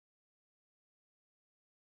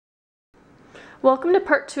Welcome to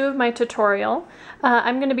part 2 of my tutorial.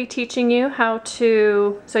 I'm going to be teaching you how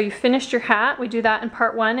to, so you finished your hat, we do that in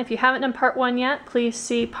part 1. If you haven't done part 1 yet, please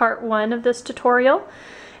see part 1 of this tutorial.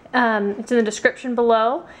 It's in the description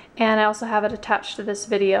below, and I also have it attached to this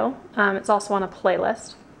video. It's also on a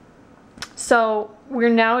playlist. So we're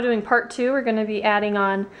now doing part 2. We're going to be adding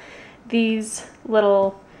on these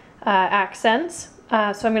little accents. So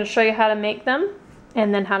I'm going to show you how to make them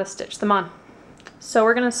and then how to stitch them on. So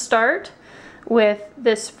we're going to start with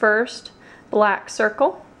this first black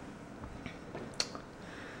circle.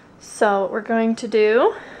 So what we're going to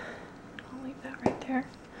do, I'll leave that right there.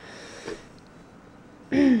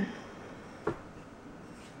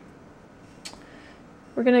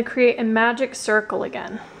 We're going to create a magic circle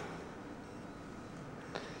again.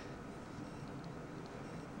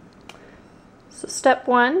 So step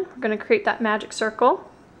 1, we're going to create that magic circle.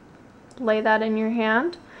 Lay that in your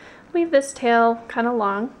hand. Leave this tail kind of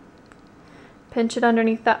long. Pinch it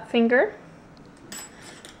underneath that finger.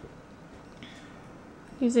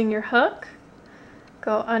 Using your hook,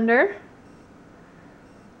 go under,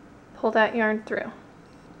 pull that yarn through.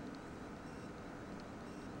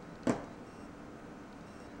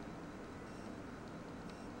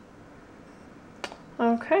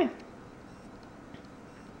 Okay.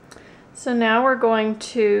 So now we're going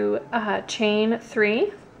to chain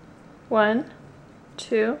 3. 1,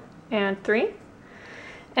 2, and 3.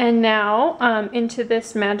 And now into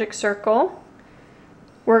this magic circle,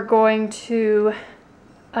 we're going to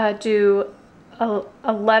do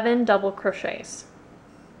 11 double crochets.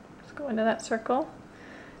 Let's go into that circle,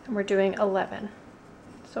 and we're doing 11.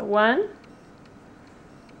 So 1,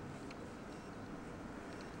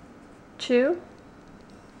 2,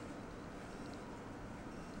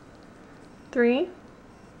 3,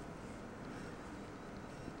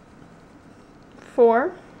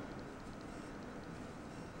 4,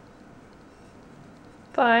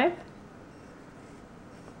 5,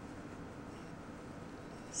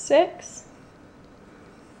 6,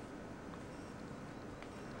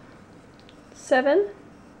 7,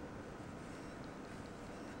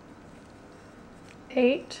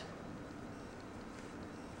 8,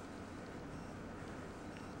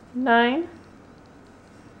 9,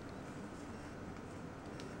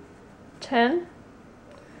 10,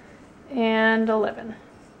 and 11.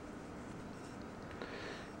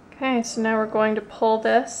 Okay, so now we're going to pull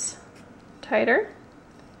this tighter.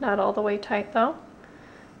 Not all the way tight though.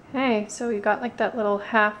 Okay, so we've got like that little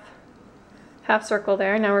half circle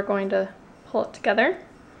there. Now we're going to pull it together.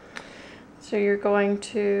 So you're going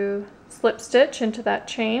to slip stitch into that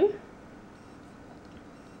chain.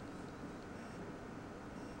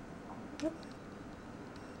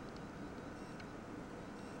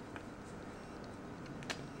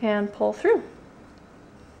 And pull through.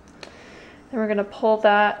 Then we're going to pull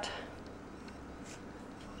that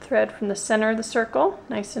thread from the center of the circle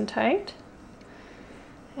nice and tight.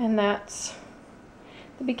 And that's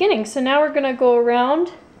the beginning. So now we're going to go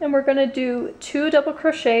around and we're going to do 2 double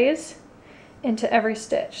crochets into every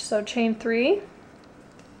stitch. So chain 3.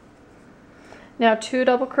 Now 2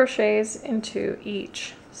 double crochets into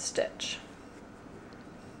each stitch.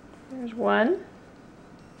 There's 1,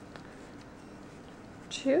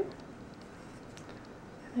 2,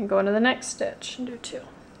 and go into the next stitch and do 2.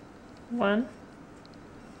 1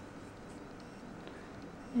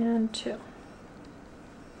 and 2.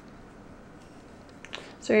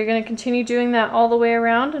 So you're going to continue doing that all the way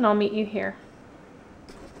around, and I'll meet you here.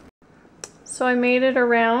 So I made it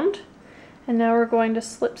around, and now we're going to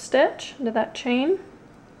slip stitch into that chain.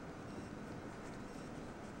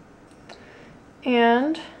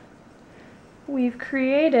 And we've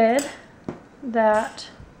created that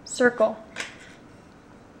circle.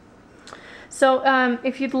 So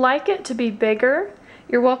if you'd like it to be bigger,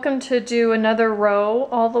 you're welcome to do another row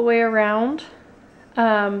all the way around.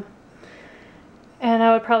 And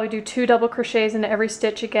I would probably do 2 double crochets into every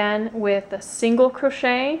stitch again with a single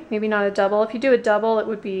crochet, maybe not a double. If you do a double, it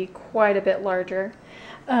would be quite a bit larger.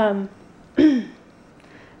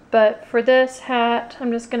 But for this hat,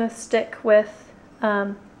 I'm just going to stick with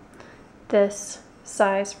this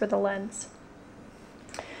size for the lens.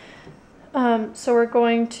 So we're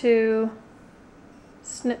going to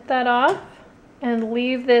snip that off and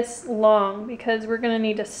leave this long because we're going to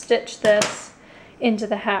need to stitch this into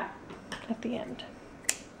the hat at the end.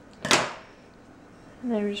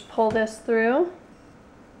 And then we just pull this through,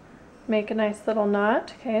 make a nice little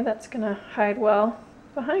knot. Okay, that's going to hide well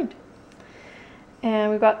behind. And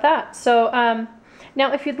we've got that. So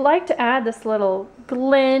now if you'd like to add this little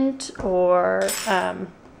glint or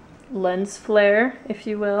lens flare, if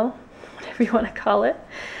you will, whatever you want to call it,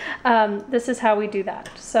 This is how we do that.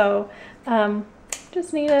 So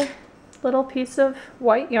just need a little piece of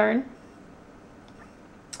white yarn,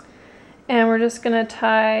 and we're just going to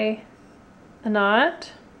tie a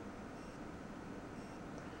knot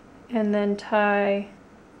and then tie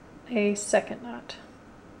a second knot.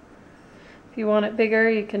 If you want it bigger,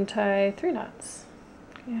 you can tie 3 knots,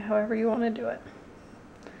 okay, however you want to do it.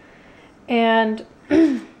 And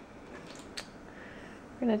we're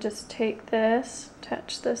going to just take this,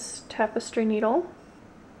 attach this tapestry needle,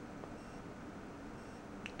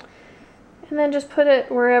 and then just put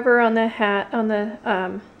it wherever on the hat, on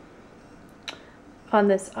the on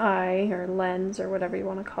this eye or lens or whatever you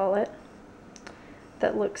want to call it,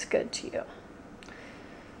 that looks good to you.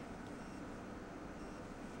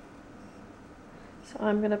 So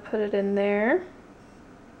I'm going to put it in there.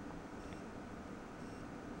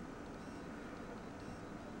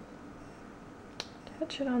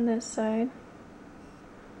 Attach it on this side.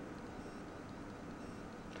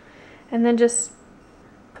 And then just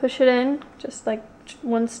push it in, just like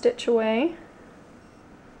 1 stitch away.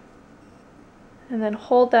 And then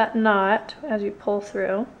hold that knot as you pull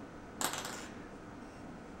through.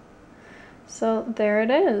 So there it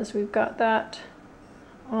is. We've got that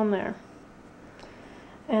on there.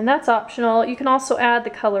 And that's optional. You can also add the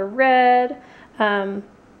color red, and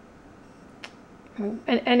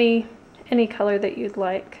any color that you'd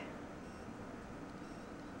like.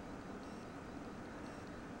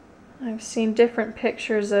 I've seen different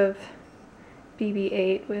pictures of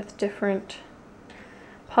BB-8 with different,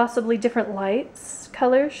 possibly different lights,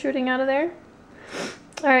 colors shooting out of there.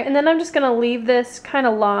 Alright, and then I'm just going to leave this kind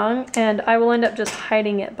of long, and I will end up just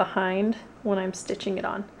hiding it behind when I'm stitching it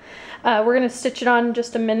on. We're going to stitch it on in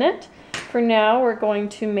just a minute. For now, we're going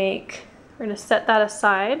to set that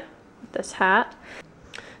aside with this hat.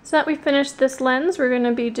 So that we finished this lens, we're going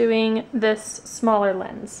to be doing this smaller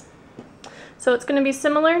lens. So it's going to be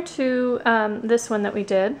similar to this one that we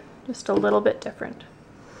did, just a little bit different.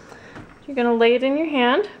 You're going to lay it in your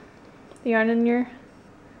hand, the yarn in your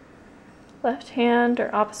left hand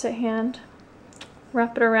or opposite hand.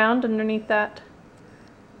 Wrap it around underneath that,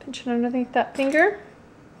 pinch it underneath that finger.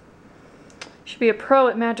 Should be a pro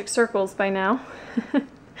at magic circles by now.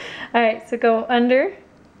 Alright, so go under,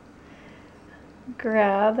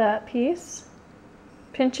 grab that piece,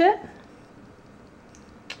 pinch it,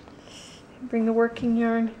 and bring the working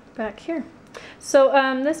yarn back here. So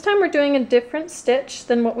this time we're doing a different stitch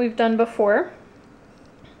than what we've done before.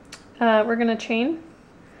 We're going to chain.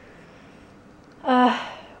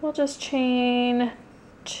 We'll just chain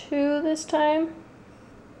 2 this time.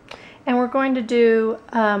 And we're going to do,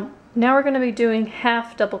 now we're going to be doing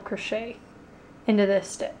half double crochet into this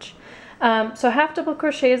stitch. So half double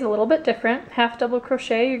crochet is a little bit different. Half double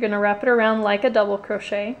crochet, you're going to wrap it around like a double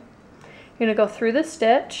crochet. You're going to go through the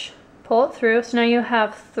stitch, pull it through. So now you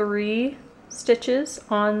have 3 stitches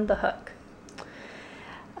on the hook.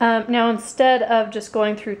 Now instead of just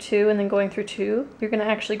going through 2 and then going through 2, you're going to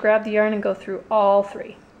actually grab the yarn and go through all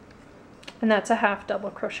 3. And that's a half double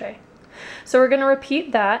crochet. So we're going to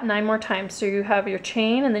repeat that 9 more times. So you have your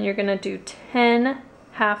chain, and then you're going to do 10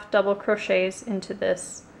 half double crochets into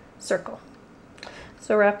this circle.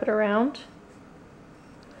 So wrap it around,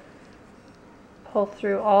 pull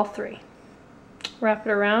through all 3. Wrap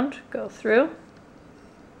it around, go through.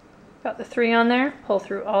 Got the 3 on there, pull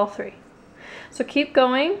through all 3. So keep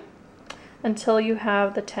going until you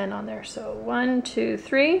have the 10 on there. So 1, 2,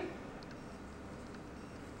 3,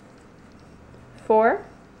 4,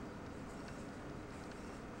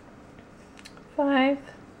 5,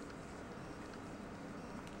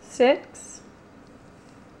 6,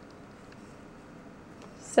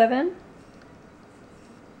 7,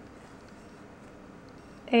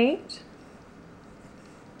 8,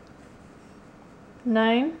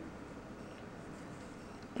 9,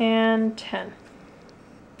 and 10.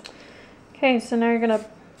 Okay, so now you're going to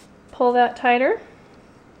pull that tighter.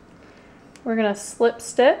 We're going to slip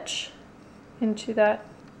stitch into that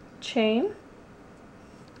chain.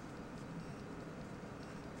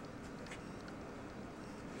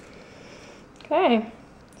 Okay,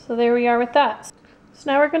 so there we are with that.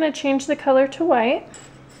 So now we're going to change the color to white.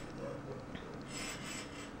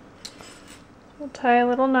 We'll tie a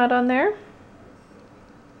little knot on there.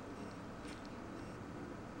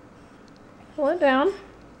 Pull it down.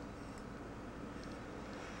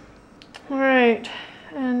 Alright,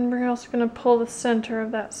 and we're also going to pull the center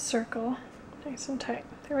of that circle nice and tight.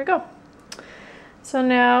 There we go. So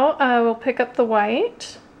now we'll pick up the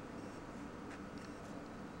white,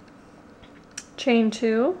 chain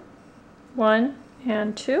 2, 1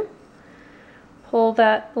 and 2, pull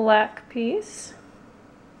that black piece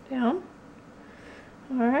down,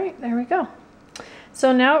 All right, there we go.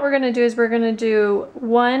 So now what we're going to do is we're going to do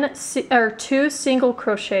 2 single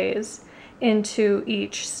crochets into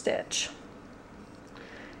each stitch.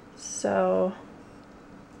 So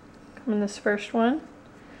come in this first one.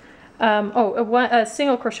 A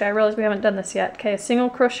single crochet. I realize we haven't done this yet. Okay, a single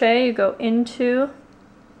crochet, you go into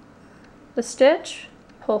the stitch,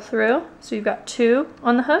 pull through. So you've got 2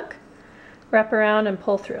 on the hook, wrap around and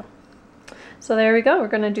pull through. So there we go. We're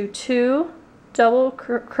going to do 2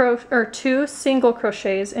 single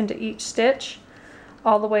crochets into each stitch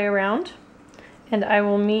all the way around, and I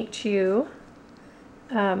will meet you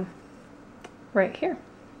right here.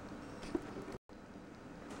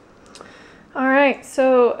 All right,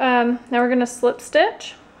 so now we're going to slip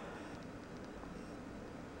stitch.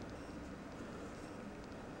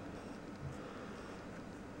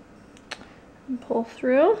 And pull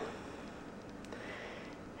through.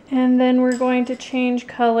 And then we're going to change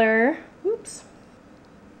color, oops,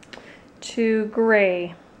 to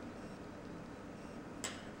gray.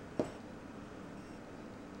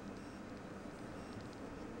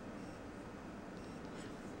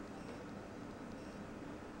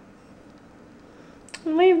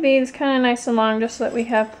 And leave these kind of nice and long just so that we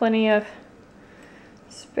have plenty of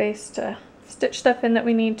space to stitch stuff in that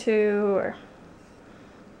we need to, or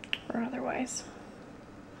otherwise.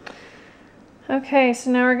 Okay, so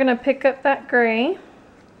now we're going to pick up that gray,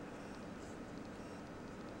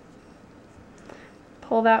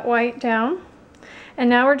 pull that white down, and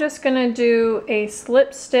now we're just going to do a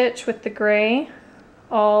slip stitch with the gray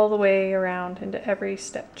all the way around into every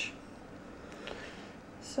stitch.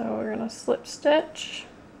 So we're going to slip stitch.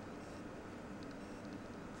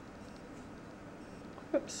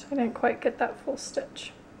 Oops, I didn't quite get that full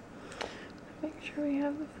stitch. Make sure we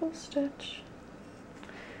have the full stitch.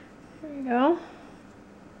 There we go.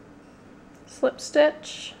 Slip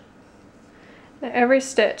stitch. Now every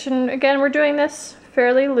stitch, and again we're doing this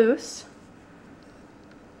fairly loose.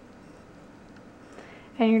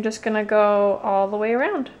 And you're just going to go all the way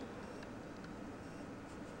around.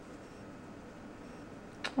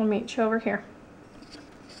 I'll meet you over here.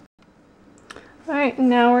 Alright,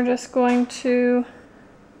 now we're just going to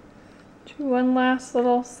do one last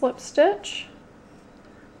little slip stitch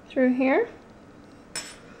through here.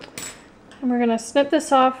 And we're going to snip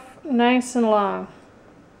this off nice and long.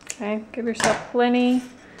 Okay, give yourself plenty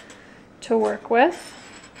to work with.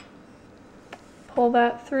 Pull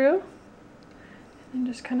that through and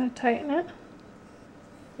just kind of tighten it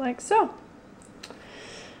like so.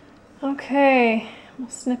 Okay, we'll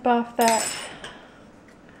snip off that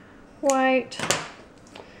white.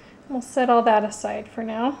 We'll set all that aside for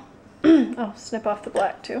now. I'll snip off the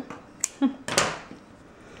black too.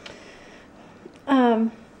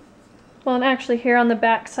 Well, and actually here on the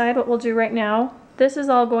back side, what we'll do right now, this is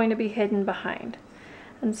all going to be hidden behind.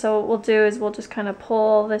 And so what we'll do is we'll just kind of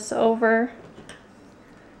pull this over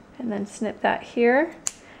and then snip that here.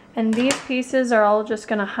 And these pieces are all just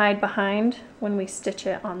going to hide behind when we stitch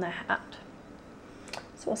it on the hat.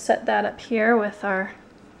 So we'll set that up here with our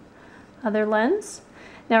other lens.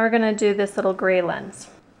 Now we're going to do this little gray lens.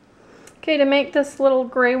 Okay, to make this little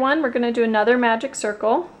gray one, we're going to do another magic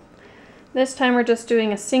circle. This time we're just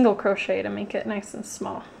doing a single crochet to make it nice and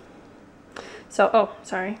small. So,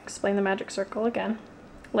 explain the magic circle again.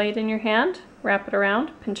 Lay it in your hand, wrap it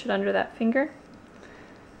around, pinch it under that finger,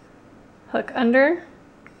 hook under,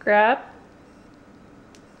 grab,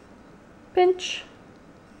 pinch.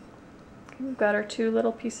 Okay, we've got our 2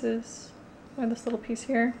 little pieces, or this little piece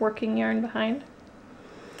here, working yarn behind.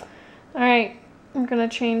 Alright, I'm going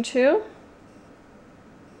to chain 2.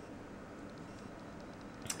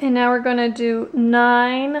 And now we're going to do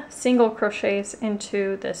 9 single crochets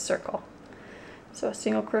into this circle. So a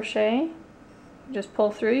single crochet, you just pull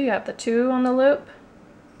through, you have the 2 on the loop,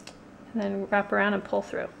 and then wrap around and pull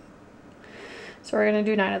through. So we're going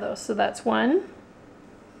to do 9 of those. So that's 1,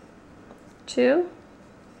 2,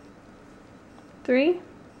 3,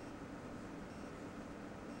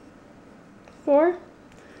 4.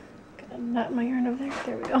 Gonna knot my yarn over there.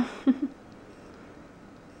 There we go.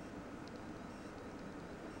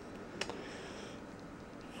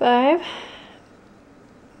 5,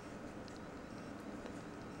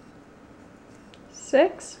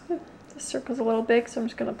 6. This circle's a little big, so I'm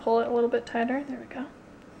just going to pull it a little bit tighter. There we go.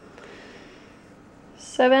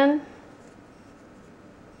 7,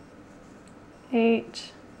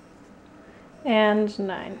 8, and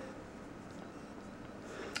 9.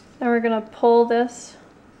 Now we're going to pull this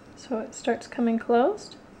so it starts coming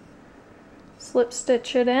closed. Slip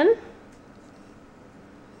stitch it in.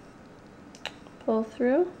 Pull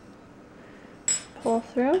through. Pull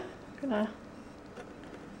through. I'm going to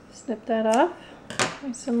snip that off.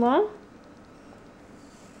 Nice and long.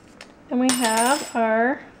 And we have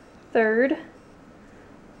our third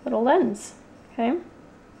little lens, okay?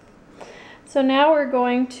 So now we're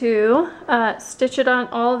going to stitch it on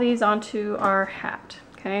all of these onto our hat,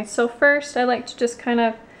 okay? So first I like to just kind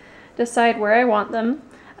of decide where I want them.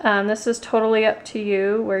 This is totally up to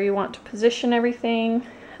you where you want to position everything.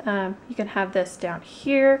 You can have this down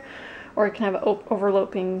here, or you can have it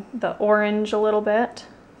overlapping the orange a little bit.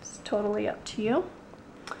 It's totally up to you.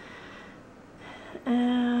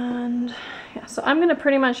 And yeah, so I'm going to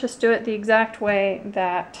pretty much just do it the exact way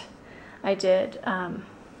that I did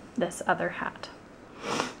this other hat.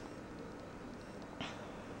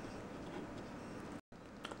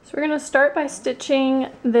 So we're going to start by stitching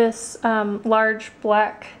this large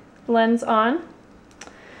black lens on.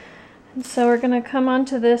 And so we're going to come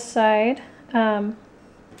onto this side, and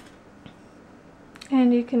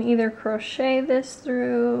you can either crochet this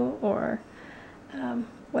through or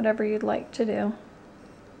whatever you'd like to do.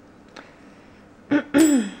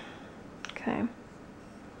 Okay.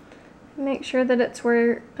 Make sure that it's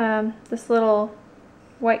where this little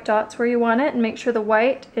white dot's where you want it, and make sure the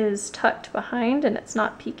white is tucked behind and it's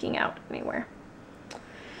not peeking out anywhere.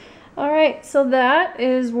 Alright, so that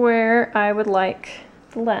is where I would like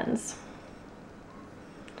the lens.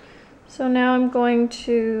 So now I'm going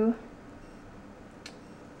to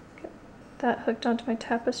get that hooked onto my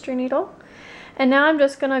tapestry needle, and now I'm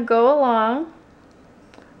just going to go along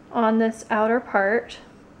on this outer part,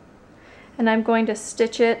 and I'm going to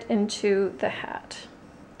stitch it into the hat.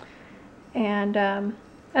 And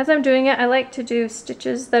as I'm doing it, I like to do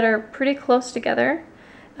stitches that are pretty close together.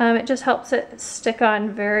 It just helps it stay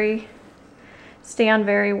on very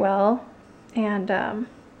well, and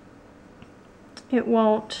it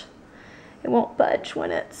won't budge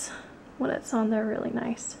when it's on there really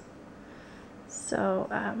nice. So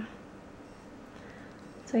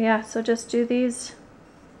so yeah, so just do these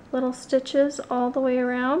little stitches all the way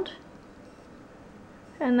around,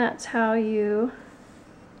 and that's how you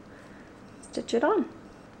stitch it on.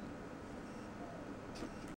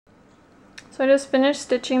 So I just finished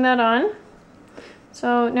stitching that on.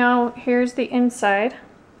 So now here's the inside,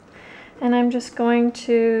 and I'm just going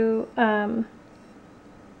to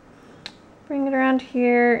bring it around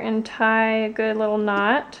here and tie a good little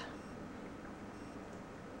knot.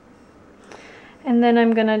 And then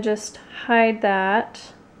I'm gonna just hide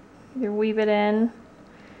that, either weave it in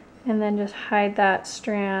and then just hide that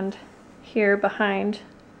strand here behind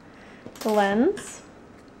the lens.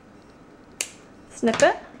 Snip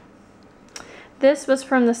it. This was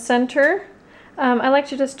from the center. I like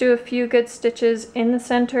to just do a few good stitches in the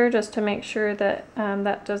center just to make sure that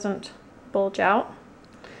that doesn't bulge out.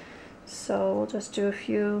 So we'll just do a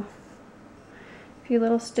few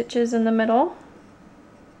little stitches in the middle.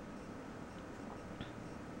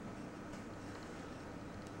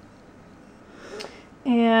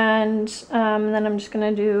 And then I'm just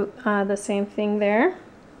going to do the same thing there.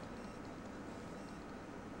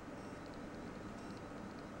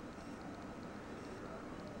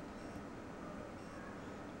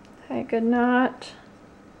 Tie a good knot,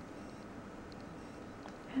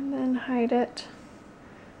 and then hide it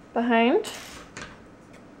behind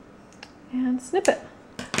and snip it.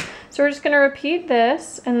 So we're just going to repeat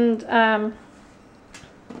this and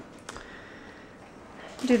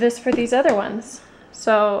do this for these other ones.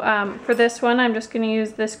 So for this one, I'm just going to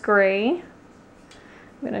use this gray.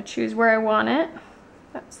 I'm going to choose where I want it.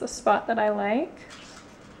 That's the spot that I like.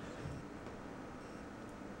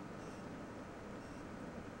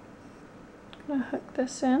 I'm going to hook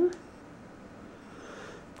this in.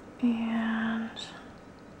 And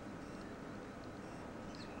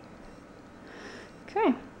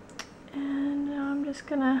okay. And now I'm just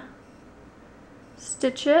going to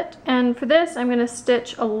stitch it. And for this, I'm going to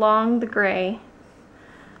stitch along the gray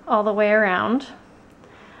all the way around,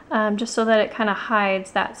 just so that it kind of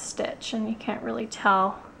hides that stitch and you can't really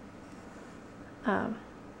tell that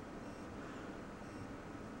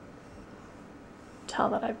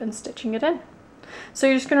I've been stitching it in. So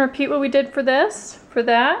you're just going to repeat what we did for this, for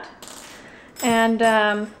that, and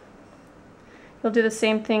you'll do the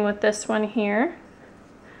same thing with this one here.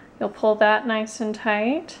 You'll pull that nice and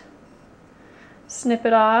tight, snip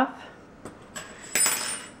it off,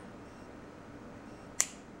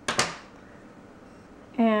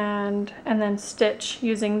 and then stitch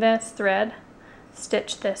using this thread,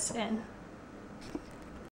 stitch this in.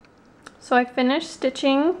 So I finished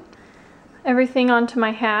stitching everything onto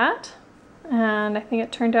my hat, and I think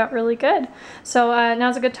it turned out really good. So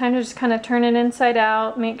now's a good time to just kind of turn it inside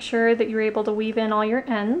out, make sure that you're able to weave in all your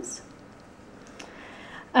ends.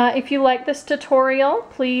 If you like this tutorial,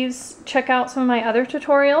 please check out some of my other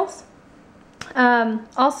tutorials.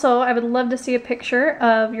 Also, I would love to see a picture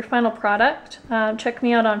of your final product. Check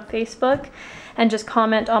me out on Facebook and just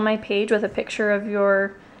comment on my page with a picture of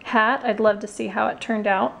your hat. I'd love to see how it turned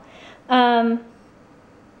out. And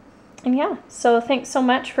yeah, so thanks so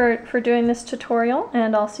much for doing this tutorial,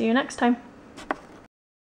 and I'll see you next time.